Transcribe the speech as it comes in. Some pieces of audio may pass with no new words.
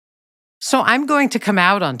So I'm going to come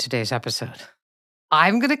out on today's episode.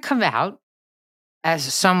 I'm going to come out as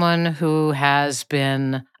someone who has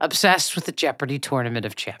been obsessed with the Jeopardy Tournament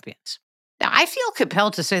of Champions. Now, I feel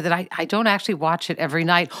compelled to say that I don't actually watch it every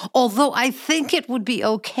night, although I think it would be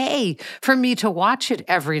okay for me to watch it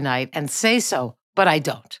every night and say so, but I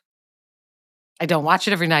don't. I don't watch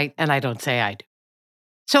it every night, and I don't say I do.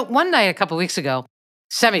 So one night a couple weeks ago,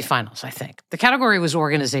 semifinals, I think, the category was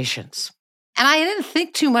organizations. And I didn't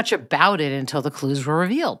think too much about it until the clues were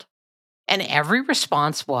revealed. And every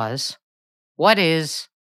response was, what is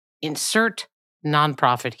insert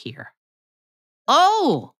nonprofit here?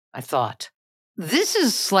 Oh, I thought, this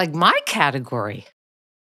is like my category.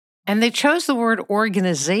 And they chose the word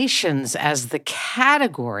organizations as the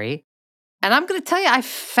category. And I'm going to tell you, I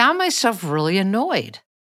found myself really annoyed.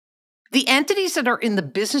 The entities that are in the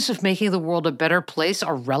business of making the world a better place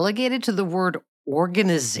are relegated to the word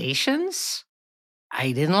organizations?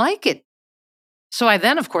 I didn't like it. So I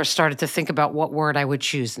then, of course, started to think about what word I would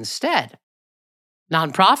choose instead.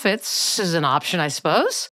 Nonprofits is an option, I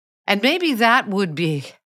suppose, and maybe that would be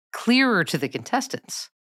clearer to the contestants.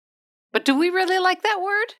 But do we really like that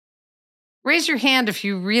word? Raise your hand if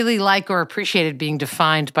you really like or appreciated being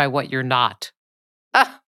defined by what you're not.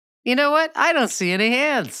 You know what? I don't see any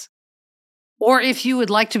hands. Or if you would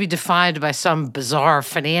like to be defined by some bizarre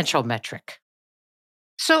financial metric.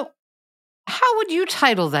 So, how would you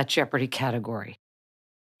title that Jeopardy category?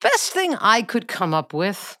 Best thing I could come up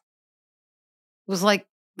with was like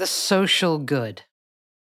the social good.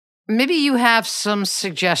 Maybe you have some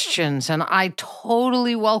suggestions and I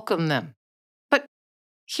totally welcome them. But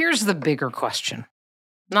here's the bigger question.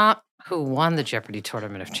 Not who won the Jeopardy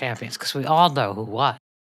Tournament of Champions, because we all know who won.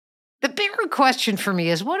 The bigger question for me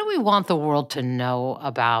is, what do we want the world to know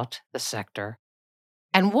about the sector?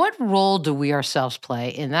 And what role do we ourselves play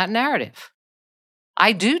in that narrative?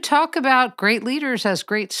 I do talk about great leaders as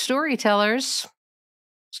great storytellers.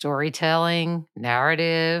 Storytelling,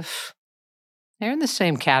 narrative, they're in the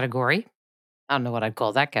same category. I don't know what I'd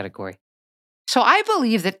call that category. So I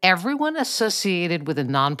believe that everyone associated with a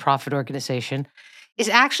nonprofit organization is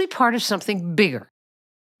actually part of something bigger.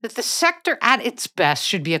 That the sector at its best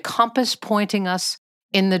should be a compass pointing us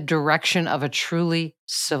in the direction of a truly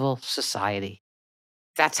civil society.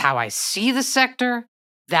 That's how I see the sector.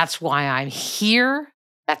 That's why I'm here.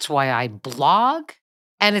 That's why I blog.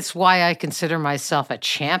 And it's why I consider myself a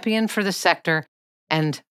champion for the sector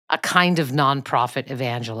and a kind of nonprofit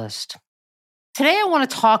evangelist. Today, I want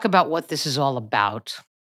to talk about what this is all about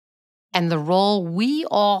and the role we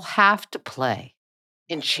all have to play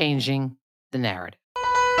in changing the narrative.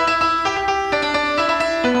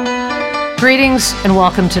 Greetings and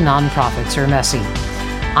welcome to Nonprofits Are Messy.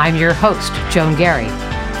 I'm your host, Joan Gary,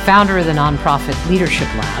 founder of the Nonprofit Leadership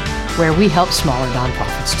Lab, where we help smaller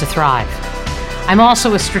nonprofits to thrive. I'm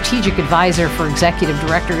also a strategic advisor for executive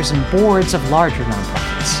directors and boards of larger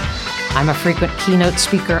nonprofits. I'm a frequent keynote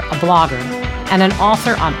speaker, a blogger, and an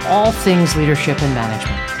author on all things leadership and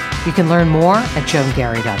management. You can learn more at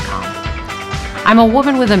joangary.com. I'm a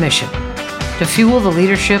woman with a mission to fuel the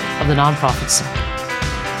leadership of the nonprofit sector.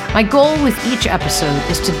 My goal with each episode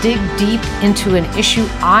is to dig deep into an issue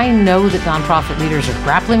I know that nonprofit leaders are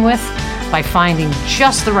grappling with by finding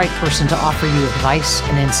just the right person to offer you advice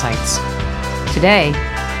and insights. Today,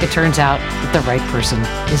 it turns out that the right person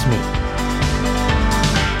is me.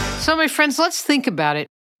 So, my friends, let's think about it.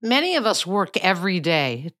 Many of us work every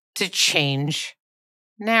day to change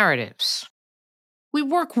narratives. We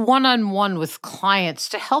work one-on-one with clients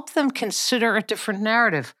to help them consider a different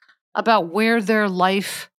narrative about where their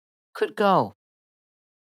life could go.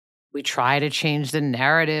 We try to change the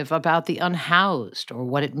narrative about the unhoused or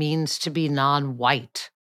what it means to be non-white.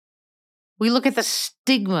 We look at the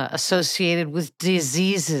stigma associated with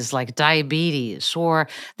diseases like diabetes, or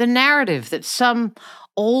the narrative that some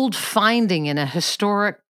old finding in a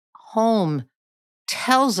historic home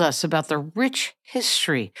tells us about the rich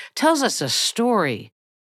history, tells us a story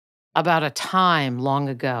about a time long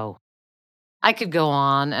ago. I could go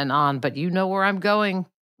on, but you know where I'm going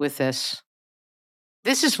with this.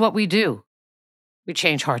 This is what we do. We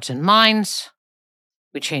change hearts and minds.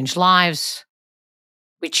 We change lives.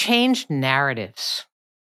 We change narratives.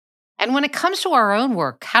 And when it comes to our own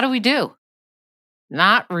work, how do we do?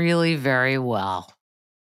 Not really very well.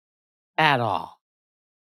 At all.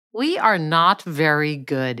 We are not very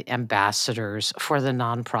good ambassadors for the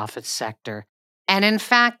nonprofit sector. And in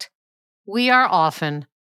fact, we are often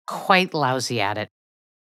quite lousy at it.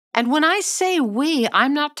 And when I say we,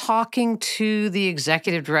 I'm not talking to the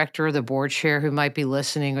executive director or the board chair who might be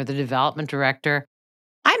listening or the development director.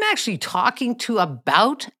 I'm actually talking to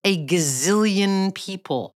about a gazillion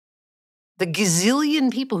people. the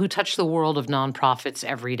gazillion people who touch the world of nonprofits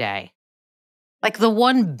every day, like the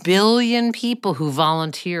 1 billion people who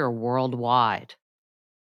volunteer worldwide,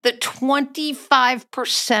 the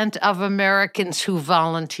 25% of Americans who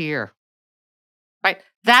volunteer, right?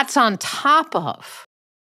 That's on top of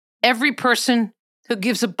every person who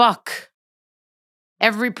gives $1,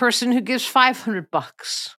 every person who gives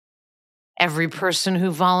 $500, every person who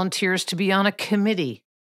volunteers to be on a committee,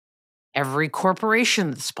 every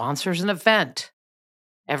corporation that sponsors an event,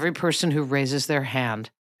 every person who raises their hand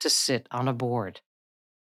to sit on a board.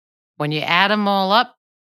 When you add them all up,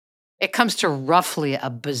 it comes to roughly a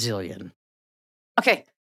bazillion. Okay,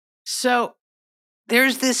 so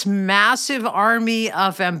there's this massive army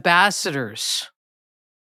of ambassadors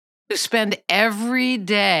who spend every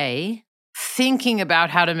day thinking about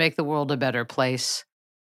how to make the world a better place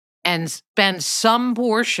and spend some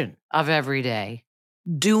portion of every day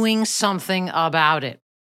doing something about it.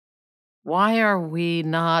 Why are we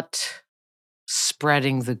not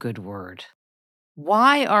spreading the good word?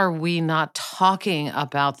 Why are we not talking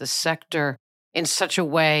about the sector in such a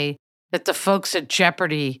way that the folks at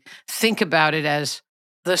Jeopardy think about it as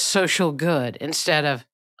the social good instead of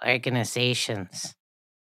organizations?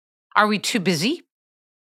 Are we too busy?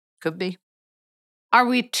 Could be. Are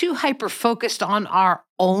we too hyper-focused on our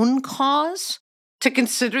own cause to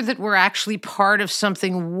consider that we're actually part of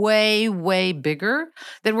something way, way bigger,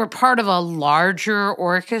 that we're part of a larger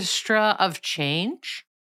orchestra of change?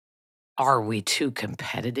 Are we too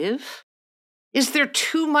competitive? Is there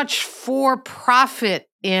too much for-profit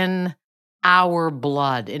in our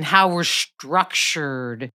blood, in how we're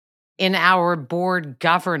structured, in our board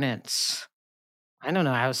governance? I don't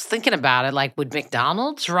know. I was thinking about it. Like, would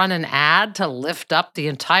McDonald's run an ad to lift up the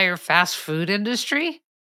entire fast food industry?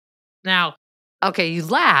 Now, okay, you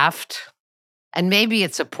laughed, and maybe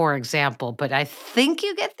it's a poor example, but I think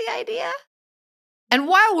you get the idea. And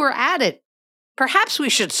while we're at it, perhaps we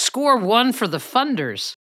should score one for the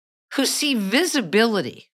funders who see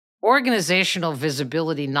visibility, organizational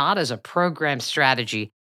visibility, not as a program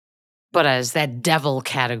strategy, but as that devil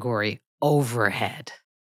category, overhead.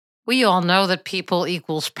 We all know that people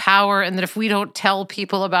equals power, and that if we don't tell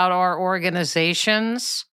people about our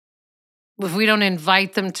organizations, if we don't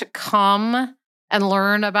invite them to come and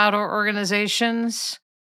learn about our organizations,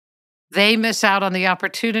 they miss out on the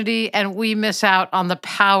opportunity, and we miss out on the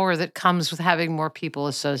power that comes with having more people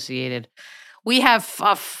associated. We have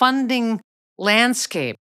a funding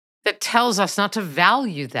landscape that tells us not to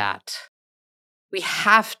value that. We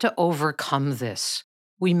have to overcome this.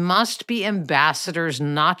 We must be ambassadors,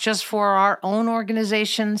 not just for our own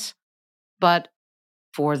organizations, but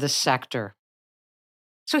for the sector.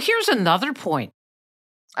 So here's another point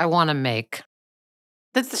I want to make,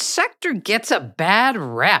 that the sector gets a bad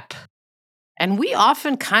rep, and we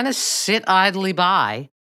often kind of sit idly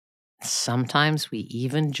by. Sometimes we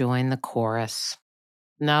even join the chorus.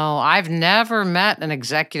 No, I've never met an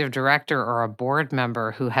executive director or a board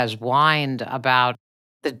member who has whined about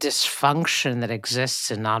the dysfunction that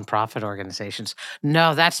exists in nonprofit organizations.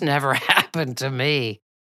 No, that's never happened to me.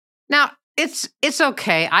 Now, it's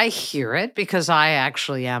okay. I hear it because I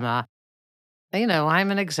actually am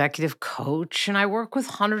I'm an executive coach, and I work with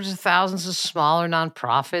hundreds of thousands of smaller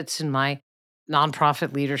nonprofits in my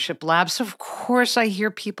nonprofit leadership lab. So of course I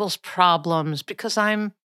hear people's problems because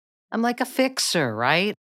I'm like a fixer,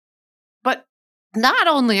 right? But not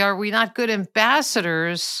only are we not good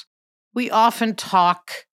ambassadors, we often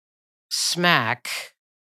talk smack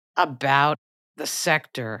about the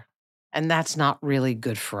sector, and that's not really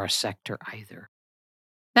good for our sector either.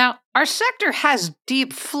 Now, our sector has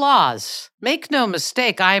deep flaws. Make no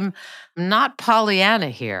mistake, I'm not Pollyanna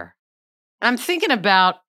here. I'm thinking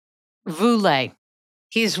about Voulez.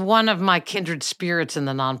 He's one of my kindred spirits in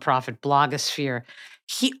the nonprofit blogosphere.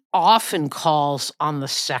 He often calls on the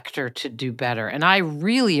sector to do better, and I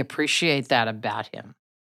really appreciate that about him.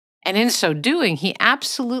 And in so doing, he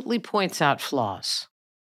absolutely points out flaws.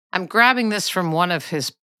 I'm grabbing this from one of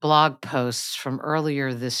his blog posts from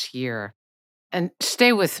earlier this year. And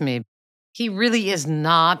stay with me. He really is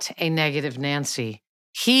not a negative Nancy.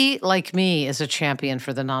 He, like me, is a champion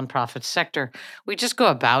for the nonprofit sector. We just go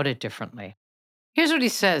about it differently. Here's what he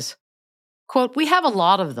says, quote, "We have a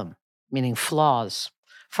lot of them," meaning flaws,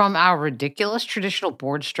 "from our ridiculous traditional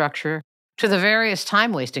board structure to the various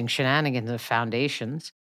time-wasting shenanigans of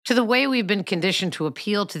foundations, to the way we've been conditioned to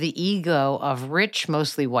appeal to the ego of rich,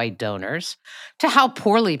 mostly white donors, to how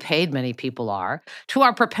poorly paid many people are, to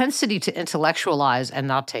our propensity to intellectualize and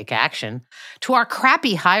not take action, to our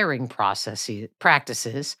crappy hiring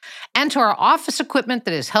practices, and to our office equipment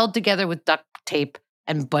that is held together with duct tape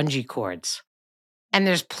and bungee cords." And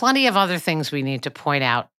there's plenty of other things we need to point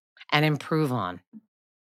out and improve on.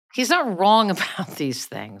 He's not wrong about these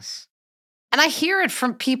things. And I hear it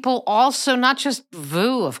from people also, not just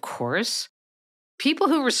Vu, of course, people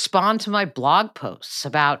who respond to my blog posts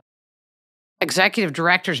about executive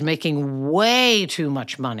directors making way too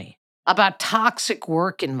much money, about toxic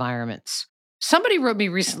work environments. Somebody wrote me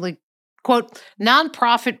recently, quote,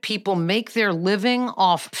 nonprofit people make their living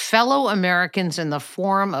off fellow Americans in the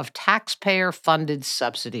form of taxpayer-funded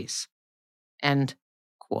subsidies, end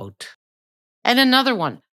quote. And another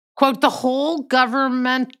one, quote, the whole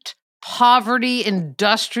government poverty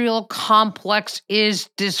industrial complex is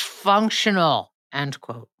dysfunctional, end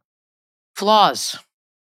quote. Flaws,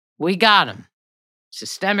 we got them.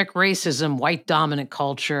 Systemic racism, white dominant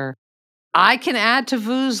culture. I can add to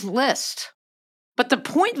Vu's list. But the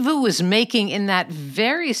point Vu was making in that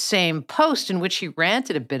very same post in which he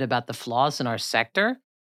ranted a bit about the flaws in our sector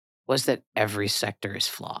was that every sector is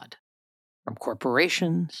flawed, from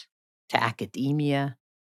corporations to academia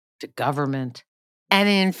to government. And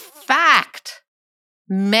in fact,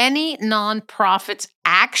 many nonprofits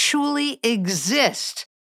actually exist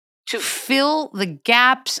to fill the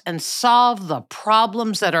gaps and solve the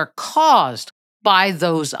problems that are caused by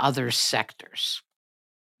those other sectors.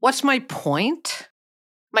 What's my point?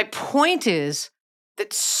 My point is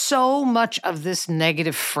that so much of this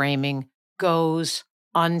negative framing goes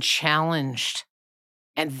unchallenged,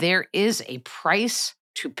 and there is a price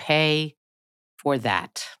to pay for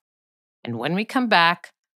that. And when we come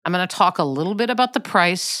back, I'm going to talk a little bit about the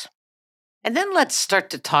price, and then let's start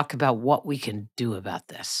to talk about what we can do about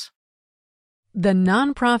this. The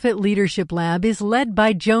Nonprofit Leadership Lab is led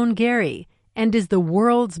by Joan Gary and is the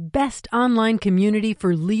world's best online community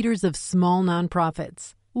for leaders of small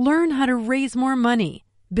nonprofits. Learn how to raise more money,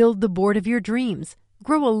 build the board of your dreams,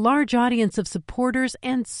 grow a large audience of supporters,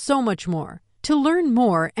 and so much more. To learn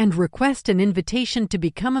more and request an invitation to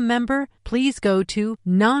become a member, please go to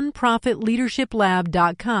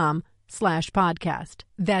nonprofitleadershiplab.com/podcast.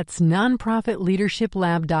 That's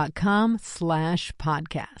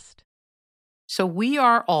nonprofitleadershiplab.com/podcast. So we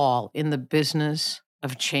are all in the business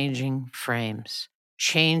of changing frames,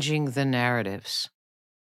 changing the narratives.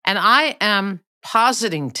 And I am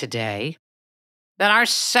positing today that our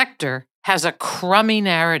sector has a crummy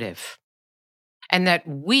narrative and that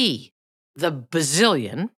we, the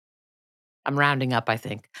bazillion, I'm rounding up, I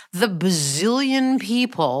think, the bazillion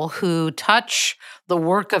people who touch the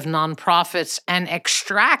work of nonprofits and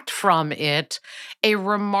extract from it a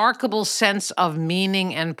remarkable sense of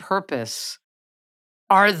meaning and purpose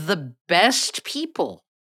are the best people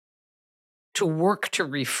to work to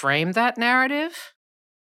reframe that narrative.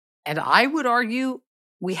 And I would argue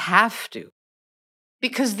we have to,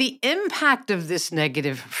 because the impact of this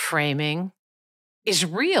negative framing is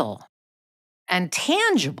real and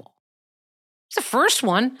tangible. The first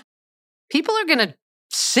one, people are going to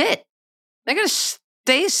sit. They're going to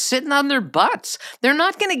stay sitting on their butts. They're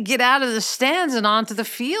not going to get out of the stands and onto the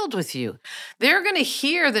field with you. They're going to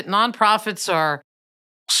hear that nonprofits are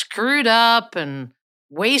screwed up and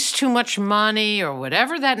waste too much money or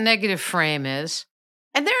whatever that negative frame is,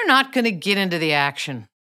 and they're not going to get into the action.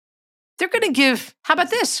 They're going to give, how about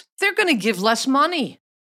this? They're going to give less money.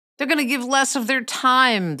 They're going to give less of their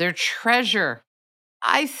time, their treasure.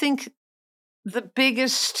 I think the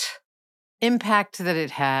biggest impact that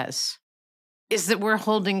it has is that we're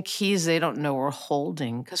holding keys they don't know we're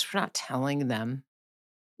holding because we're not telling them.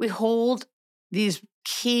 We hold these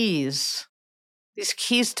keys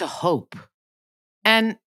to hope.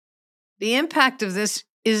 And the impact of this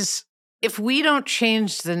is if we don't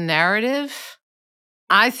change the narrative,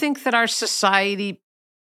 I think that our society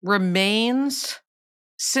remains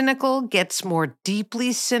cynical, gets more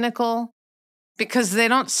deeply cynical, because they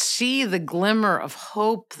don't see the glimmer of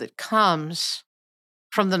hope that comes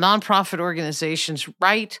from the nonprofit organizations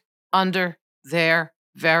right under their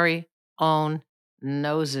very own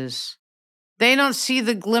noses. They don't see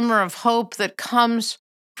the glimmer of hope that comes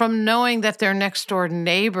from knowing that their next door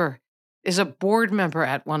neighbor is a board member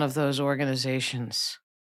at one of those organizations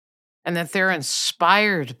and that they're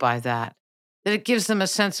inspired by that it gives them a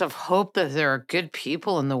sense of hope that there are good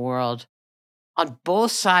people in the world on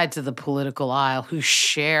both sides of the political aisle who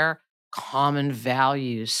share common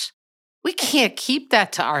values. We can't keep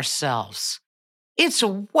that to ourselves. It's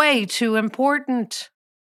way too important.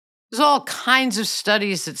 There's all kinds of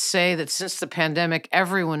studies that say that since the pandemic,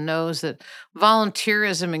 everyone knows that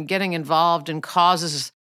volunteerism and getting involved in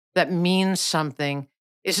causes that mean something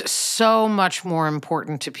is so much more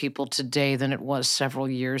important to people today than it was several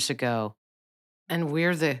years ago. And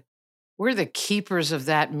we're the keepers of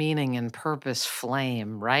that meaning and purpose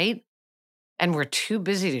flame, right? and we're too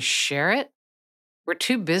busy to share it. We're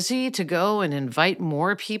too busy to go and invite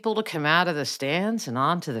more people to come out of the stands and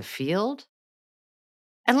onto the field.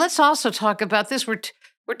 And let's also talk about this. We're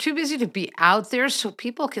too busy to be out there so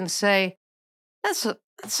people can say, that's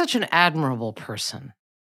such an admirable person.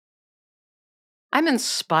 I'm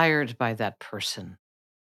inspired by that person.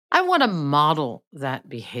 I want to model that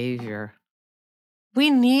behavior.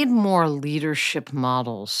 We need more leadership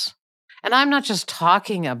models. And I'm not just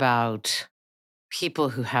talking about people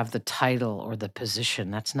who have the title or the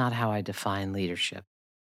position. That's not how I define leadership.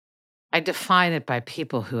 I define it by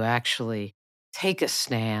people who actually take a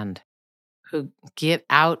stand, who get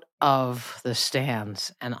out of the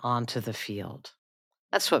stands and onto the field.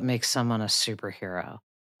 That's what makes someone a superhero,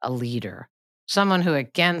 a leader, someone who,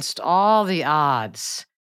 against all the odds,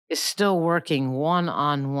 is still working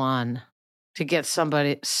one-on-one to get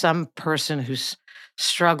some person who's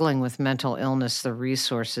struggling with mental illness, the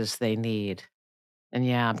resources they need. And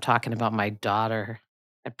yeah, I'm talking about my daughter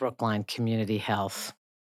at Brookline Community Health.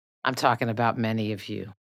 I'm talking about many of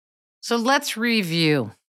you. So let's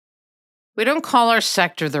review. We don't call our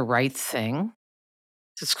sector the right thing.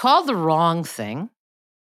 It's called the wrong thing.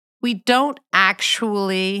 We don't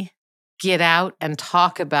actually get out and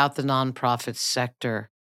talk about the nonprofit sector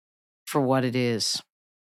for what it is.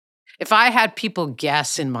 If I had people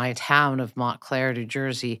guess in my town of Montclair, New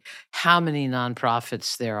Jersey, how many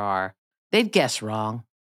nonprofits there are, they'd guess wrong.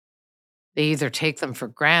 They either take them for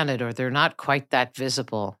granted or they're not quite that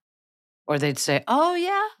visible. Or they'd say, oh,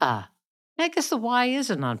 yeah, I guess the Y is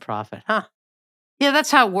a nonprofit, huh? Yeah,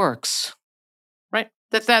 that's how it works, right?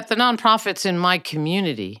 That the nonprofits in my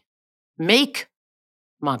community make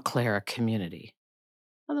Montclair a community.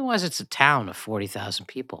 Otherwise, it's a town of 40,000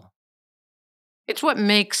 people. It's what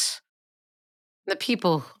makes the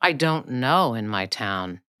people I don't know in my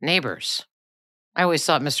town neighbors. I always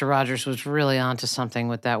thought Mr. Rogers was really onto something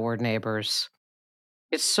with that word neighbors.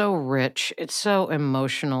 It's so rich. It's so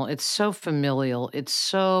emotional. It's so familial. It's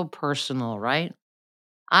so personal, right?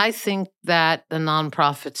 I think that the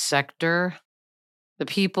nonprofit sector, the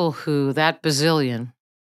people who, that bazillion,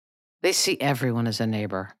 they see everyone as a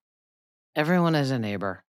neighbor. Everyone as a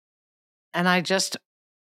neighbor. And I'm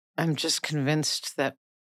just convinced that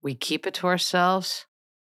we keep it to ourselves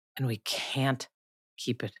and we can't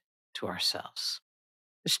keep it to ourselves.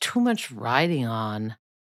 There's too much riding on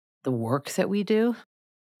the work that we do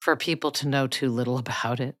for people to know too little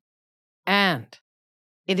about it. And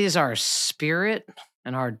it is our spirit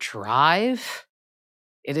and our drive,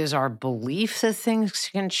 it is our belief that things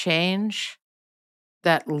can change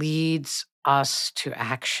that leads us to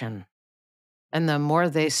action. And the more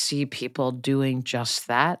they see people doing just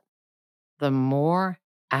that, the more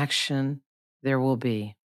action there will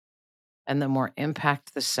be and the more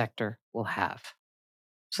impact the sector will have.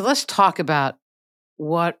 So let's talk about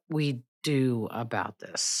what we do about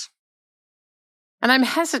this. And I'm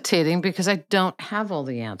hesitating because I don't have all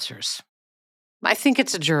the answers. I think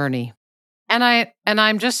it's a journey. And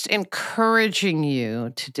I'm just encouraging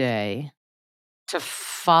you today to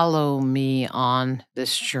follow me on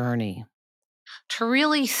this journey, to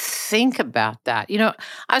really think about that. You know,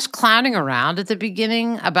 I was clowning around at the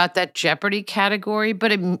beginning about that Jeopardy category,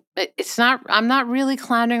 but I'm not really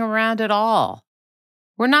clowning around at all.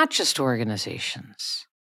 We're not just organizations.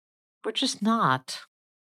 We're just not.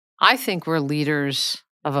 I think we're leaders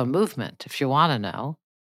of a movement, if you want to know.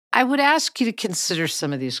 I would ask you to consider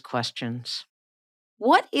some of these questions.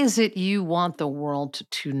 What is it you want the world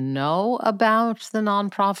to know about the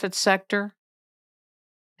nonprofit sector?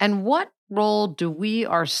 And what role do we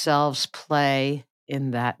ourselves play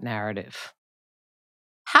in that narrative?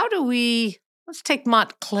 How do we, let's take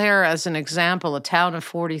Montclair as an example, a town of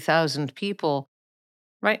 40,000 people,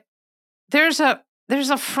 right? There's a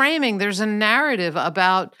framing, there's a narrative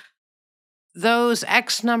about those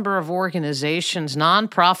X number of organizations,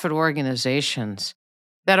 nonprofit organizations,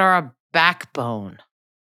 that are a backbone,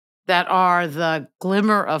 that are the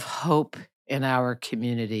glimmer of hope in our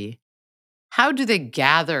community. How do they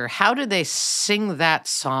gather? How do they sing that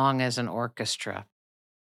song as an orchestra?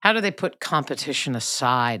 How do they put competition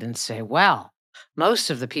aside and say, well, most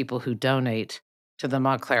of the people who donate to the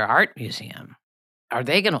Montclair Art Museum, are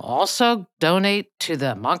they going to also donate to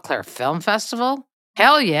the Montclair Film Festival?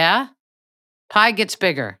 Hell yeah. Pie gets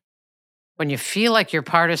bigger. When you feel like you're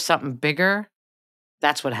part of something bigger,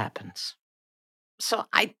 that's what happens. So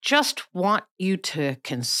I just want you to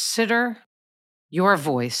consider your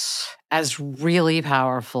voice as really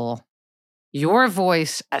powerful, your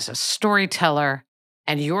voice as a storyteller,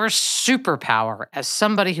 and your superpower as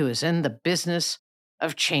somebody who is in the business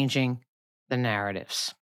of changing the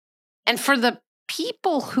narratives. And for the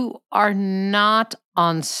people who are not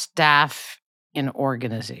on staff in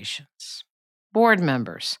organizations, board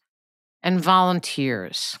members, and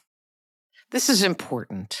volunteers. This is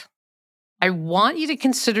important. I want you to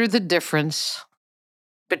consider the difference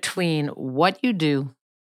between what you do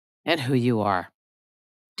and who you are.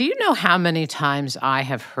 Do you know how many times I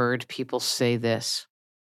have heard people say this?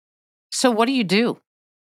 So what do you do?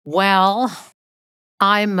 Well,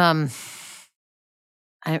 I'm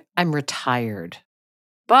retired,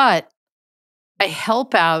 but I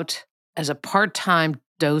help out as a part-time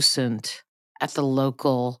docent at the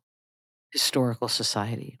local historical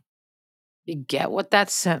society. You get what that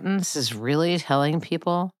sentence is really telling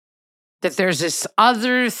people? That there's this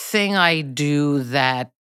other thing I do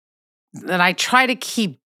that I try to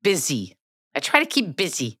keep busy. I try to keep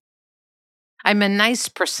busy. I'm a nice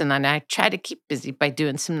person and I try to keep busy by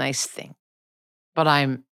doing some nice thing. But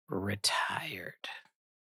I'm retired.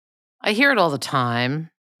 I hear it all the time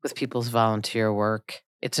with people's volunteer work.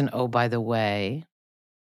 It's an oh, by the way.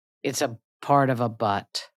 It's a part of a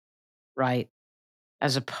but, right?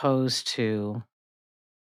 As opposed to,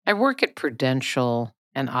 I work at Prudential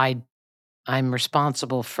and I'm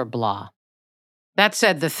responsible for blah. That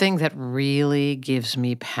said, the thing that really gives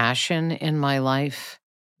me passion in my life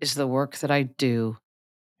is the work that I do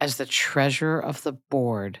as the treasurer of the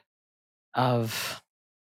board of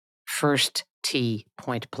First Tee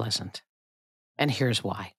Point Pleasant. And here's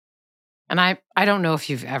why. And I don't know if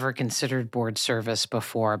you've ever considered board service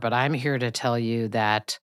before, but I'm here to tell you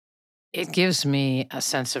that it gives me a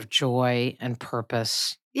sense of joy and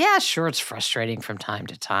purpose. Yeah, sure, it's frustrating from time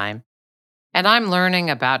to time. And I'm learning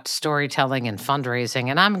about storytelling and fundraising,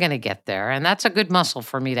 and I'm going to get there. And that's a good muscle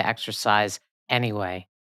for me to exercise anyway.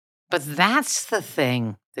 But that's the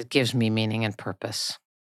thing that gives me meaning and purpose.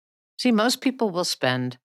 See, most people will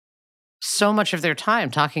spend so much of their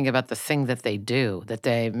time talking about the thing that they do that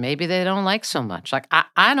maybe they don't like so much. Like,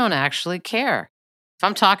 I don't actually care. If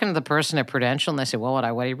I'm talking to the person at Prudential and they say, well, what I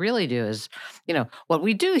really do is, what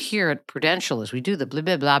we do here at Prudential is we do the blah,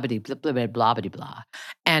 blah, blah, blah, blah, blah, blah, blah, blah.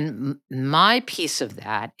 And my piece of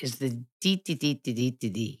that is the D, D, D, D, D, D,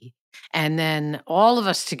 D. And then all of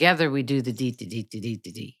us together, we do the D, D, D, D, D,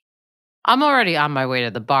 D, D. I'm already on my way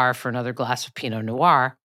to the bar for another glass of Pinot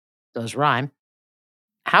Noir. Those rhyme.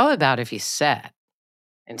 How about if you said,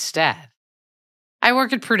 instead, I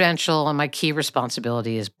work at Prudential and my key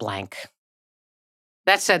responsibility is blank.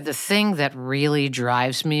 That said, the thing that really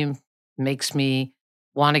drives me, makes me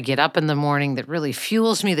want to get up in the morning, that really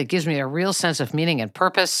fuels me, that gives me a real sense of meaning and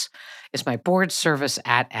purpose, is my board service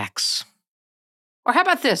at X. Or how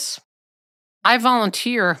about this? I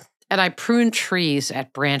volunteer and I prune trees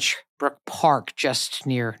at Branch Brook Park just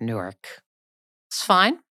near Newark. It's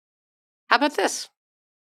fine. How about this?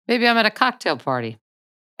 Maybe I'm at a cocktail party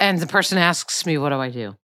and the person asks me, what do I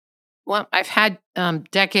do? Well, I've had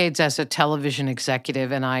decades as a television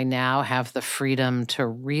executive, and I now have the freedom to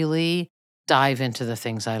really dive into the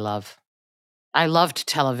things I love. I loved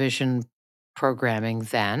television programming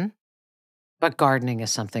then, but gardening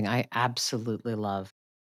is something I absolutely love.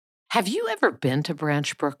 Have you ever been to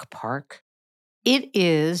Branch Brook Park? It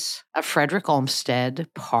is a Frederick Olmsted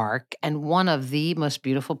park and one of the most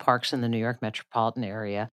beautiful parks in the New York metropolitan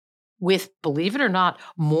area, with, believe it or not,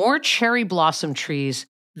 more cherry blossom trees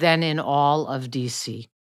than in all of DC.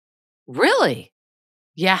 Really?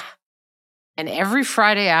 Yeah. And every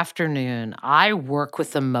Friday afternoon, I work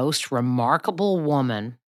with the most remarkable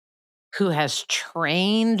woman who has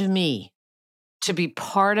trained me to be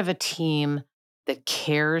part of a team that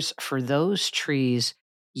cares for those trees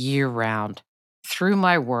year-round through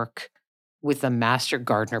my work with the Master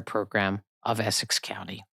Gardener Program of Essex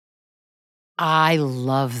County. I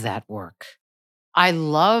love that work. I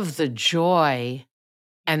love the joy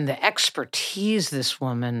and the expertise this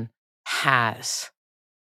woman has,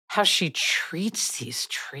 how she treats these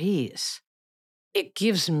trees. It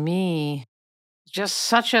gives me just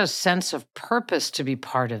such a sense of purpose to be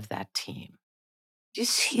part of that team. Do you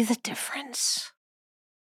see the difference?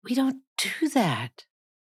 We don't do that.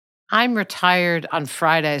 I'm retired on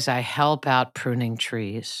Fridays. I help out pruning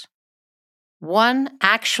trees. One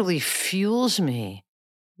actually fuels me.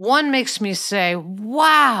 One makes me say,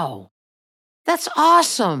 wow, that's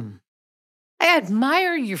awesome. I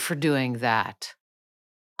admire you for doing that.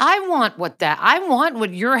 I want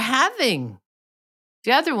what you're having.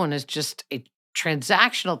 The other one is just a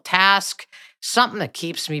transactional task, something that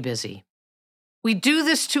keeps me busy. We do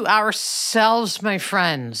this to ourselves, my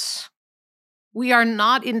friends. We are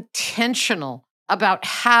not intentional about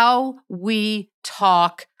how we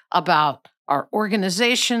talk about our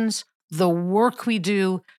organizations, the work we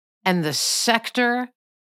do, and the sector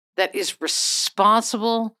that is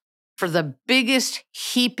responsible for the biggest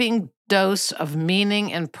heaping dose of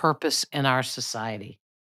meaning and purpose in our society.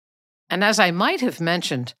 And as I might have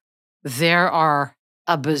mentioned, there are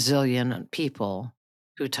a bazillion people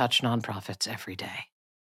who touch nonprofits every day.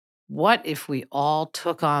 What if we all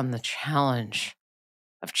took on the challenge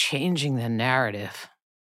of changing the narrative,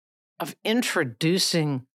 of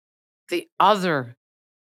introducing the other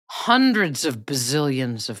hundreds of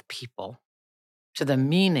bazillions of people to the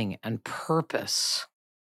meaning and purpose,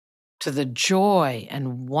 to the joy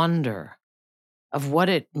and wonder of what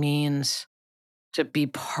it means to be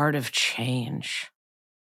part of change,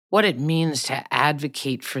 what it means to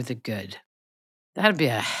advocate for the good? That'd be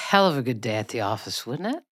a hell of a good day at the office,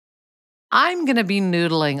 wouldn't it? I'm going to be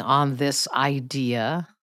noodling on this idea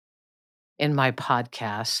in my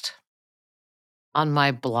podcast, on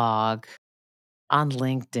my blog, on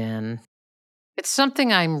LinkedIn. It's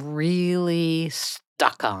something I'm really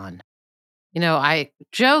stuck on. You know, I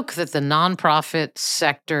joke that the nonprofit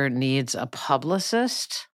sector needs a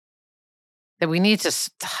publicist, that we need to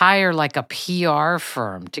hire like a PR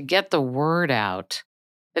firm to get the word out,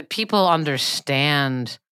 that people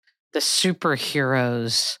understand the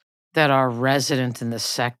superheroes that are resident in the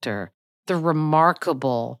sector, the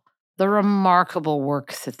remarkable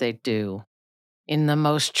work that they do in the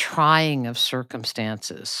most trying of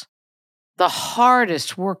circumstances. The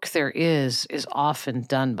hardest work there is often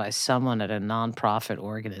done by someone at a nonprofit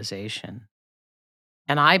organization.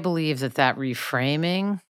 And I believe that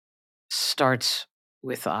reframing starts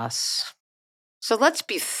with us. So let's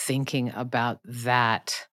be thinking about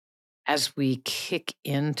that as we kick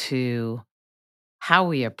into how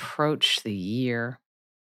we approach the year,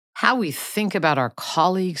 how we think about our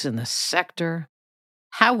colleagues in the sector,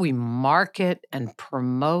 how we market and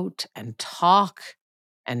promote and talk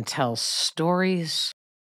and tell stories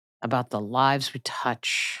about the lives we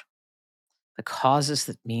touch, the causes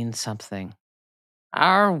that mean something.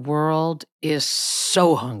 Our world is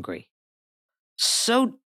so hungry,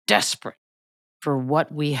 so desperate for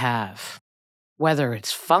what we have, whether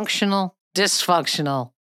it's functional,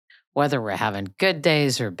 dysfunctional, whether we're having good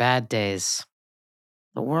days or bad days.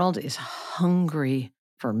 The world is hungry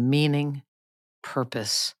for meaning,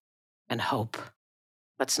 purpose, and hope.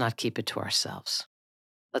 Let's not keep it to ourselves.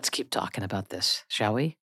 Let's keep talking about this, shall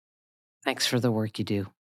we? Thanks for the work you do.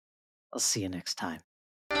 I'll see you next time.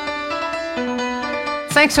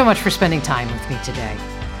 Thanks so much for spending time with me today.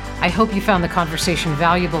 I hope you found the conversation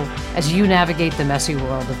valuable as you navigate the messy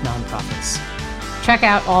world of nonprofits. Check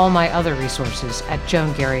out all my other resources at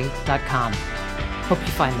joangarry.com. Hope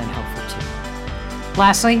you find them helpful too.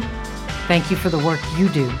 Lastly, thank you for the work you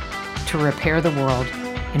do to repair the world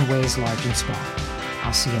in ways large and small.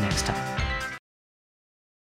 I'll see you next time.